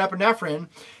 serotonin, and epinephrine.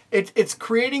 It's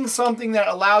creating something that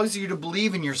allows you to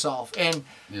believe in yourself. And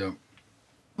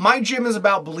my gym is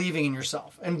about believing in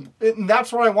yourself. And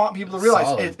that's what I want people to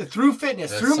realize. Through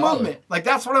fitness, through movement. Like,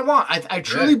 that's what I want. I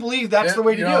truly believe that's the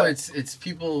way to do it. It's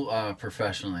people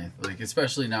professionally. Like,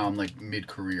 especially now I'm, like,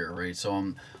 mid-career, right? So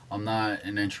I'm not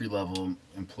an entry-level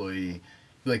employee.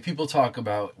 Like, people talk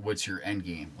about what's your end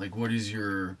game. Like, where's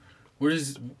your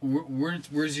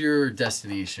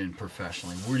destination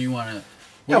professionally? Where do you want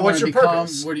to... what's your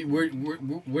purpose?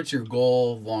 What's your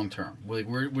goal long term? Like,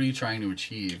 what are you trying to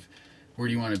achieve? Where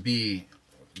do you want to be?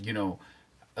 You know,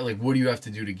 like, what do you have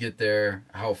to do to get there?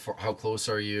 How close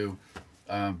are you?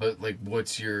 But like,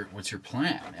 what's your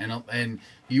plan? And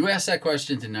you ask that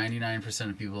question to 99%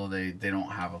 of people, they don't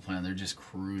have a plan. They're just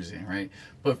cruising, right?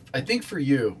 But I think for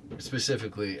you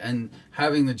specifically, and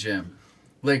having the gym,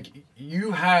 like,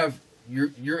 you have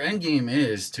your end game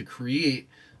is to create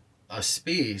a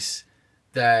space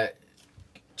that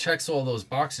checks all those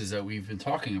boxes that we've been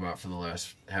talking about for the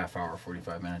last half hour,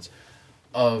 45 minutes,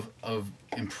 of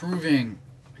improving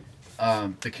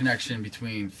the connection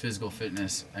between physical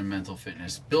fitness and mental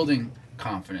fitness, building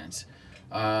confidence,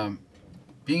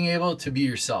 being able to be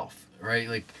yourself, right?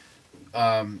 Like,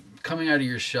 coming out of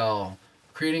your shell,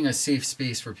 creating a safe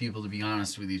space for people to be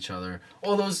honest with each other,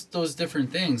 all those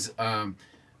different things.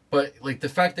 But like the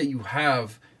fact that you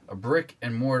have a brick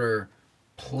and mortar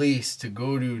place to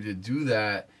go to do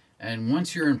that, and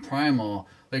once you're in Primal,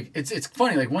 like it's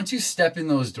funny, like once you step in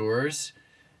those doors,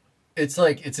 it's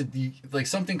like like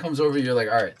something comes over you. You're like,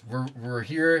 all right, we're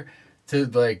here to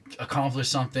like accomplish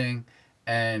something,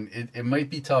 and it might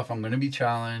be tough. I'm gonna be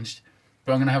challenged,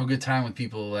 but I'm gonna have a good time with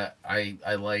people that I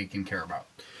like and care about.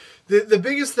 The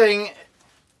biggest thing,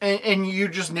 and you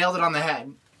just nailed it on the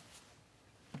head.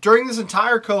 During this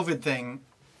entire COVID thing,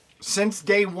 since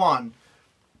day one,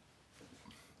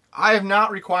 I have not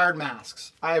required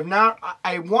masks. I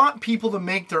want people to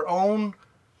make their own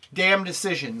damn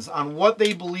decisions on what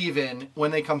they believe in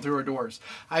when they come through our doors.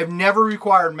 I've never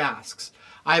required masks.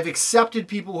 I've accepted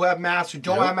people who have masks, who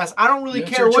don't have masks. I don't really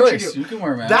care what you do. You can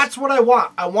wear masks. That's what I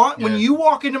want. I want when you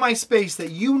walk into my space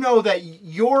that you know that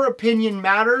your opinion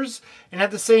matters, and at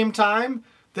the same time,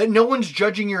 that no one's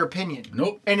judging your opinion.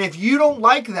 Nope. And if you don't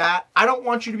like that, I don't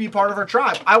want you to be part of our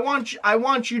tribe. I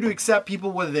want you to accept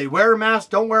people whether they wear a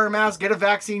mask, don't wear a mask, get a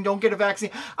vaccine, don't get a vaccine.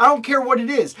 I don't care what it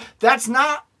is. That's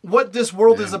not what this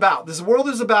world is about. This world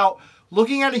is about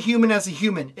looking at a human as a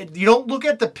human. You don't look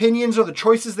at the opinions or the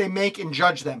choices they make and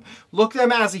judge them. Look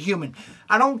them as a human.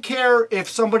 I don't care if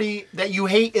somebody that you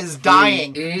hate is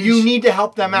dying. Age, you need to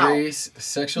help them out. Race,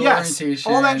 sexual orientation.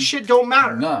 All that shit don't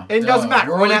matter. No, it doesn't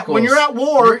matter. When you're at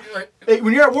war,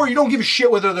 you don't give a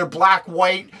shit whether they're black,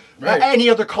 white, any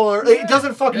other color. It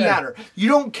doesn't fucking matter. You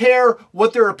don't care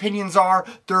what their opinions are,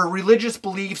 their religious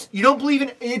beliefs. You don't believe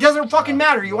in it. Doesn't fucking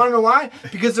matter. You want to know why?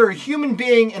 Because they're a human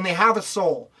being and they have a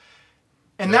soul.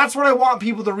 And that's what I want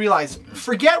people to realize.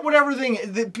 Forget what everything...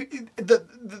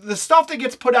 The stuff that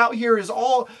gets put out here is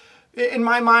all in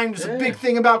my mind, is a big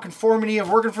thing about conformity of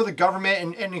working for the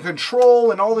government and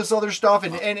control and all this other stuff.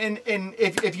 And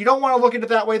if you don't want to look at it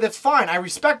that way, that's fine. I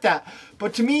respect that.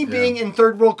 But to me, being in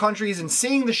third world countries and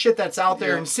seeing the shit that's out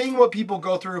there and seeing what people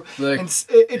go through, like, and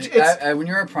it's when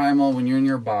you're at Primal, when you're in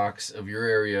your box of your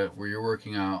area where you're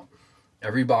working out,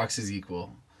 every box is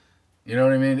equal. You know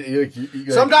what I mean?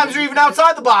 Sometimes you're even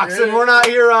outside the box, and we're not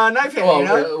here knife hitting.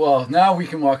 Well, now we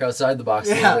can walk outside the box.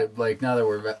 Yeah. Like now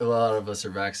that a lot of us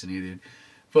are vaccinated,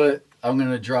 but I'm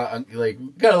gonna draw. Like,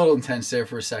 got a little intense there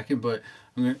for a second, but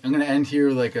I'm gonna end here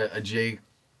with like a J.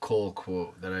 Cole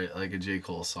quote that I like, a J.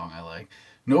 Cole song I like.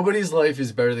 Nobody's life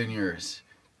is better than yours.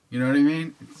 You know what I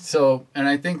mean? So, and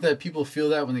I think that people feel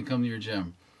that when they come to your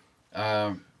gym.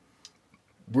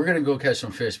 We're gonna go catch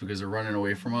some fish because they're running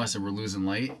away from us and we're losing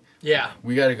light. Yeah,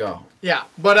 we gotta go. Yeah,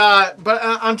 but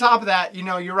on top of that,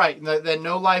 you're right. That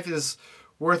no life is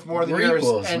worth more than yours,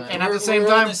 equals, and at the same we're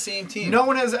time, on the same team. No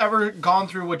one has ever gone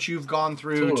through what you've gone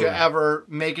through to ever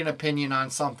make an opinion on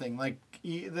something. Like,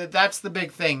 that's the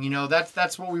big thing.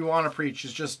 That's what we want to preach.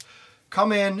 Is just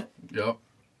come in. Yep.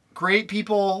 Great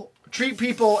people, treat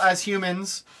people as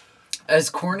humans. As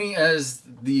corny as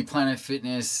the Planet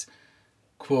Fitness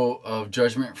quote of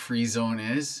judgment-free zone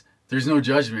is, there's no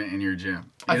judgment in your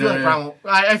gym. I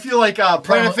feel like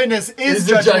Planet Fitness is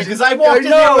judgment, because I walked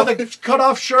in there with a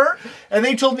cut-off shirt, and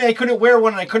they told me I couldn't wear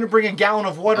one and I couldn't bring a gallon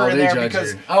of water in there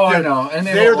because I know, and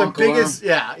they're the biggest.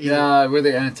 Yeah, we're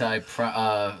the anti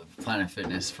Planet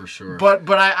Fitness for sure. But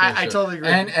I totally agree.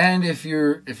 And if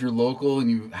you're local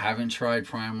and you haven't tried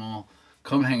Primal,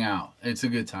 come hang out. It's a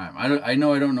good time. I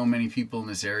don't know many people in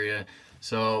this area,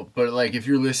 but like if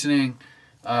you're listening,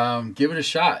 give it a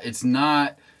shot. It's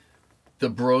not the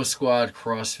bro squad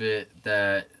CrossFit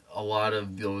that a lot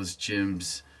of those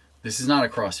gyms. This is not a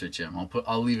CrossFit gym.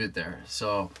 I'll leave it there.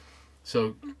 So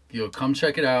come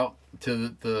check it out.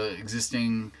 To the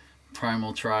existing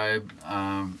Primal tribe.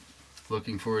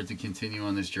 Looking forward to continue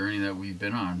on this journey that we've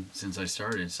been on since I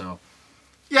started. So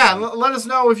yeah, let us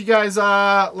know if you guys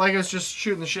like us just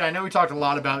shooting the shit. I know we talked a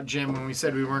lot about gym when we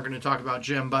said we weren't going to talk about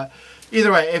gym, but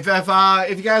either way, if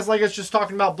you guys like us just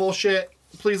talking about bullshit,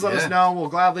 please let us know. We'll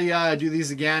gladly do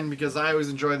these again because I always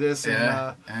enjoy this.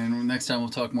 Yeah. And next time we'll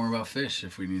talk more about fish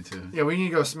if we need to. Yeah, we need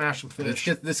to go smash some fish.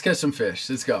 Let's catch some fish.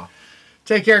 Let's go.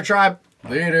 Take care, tribe.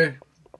 Later.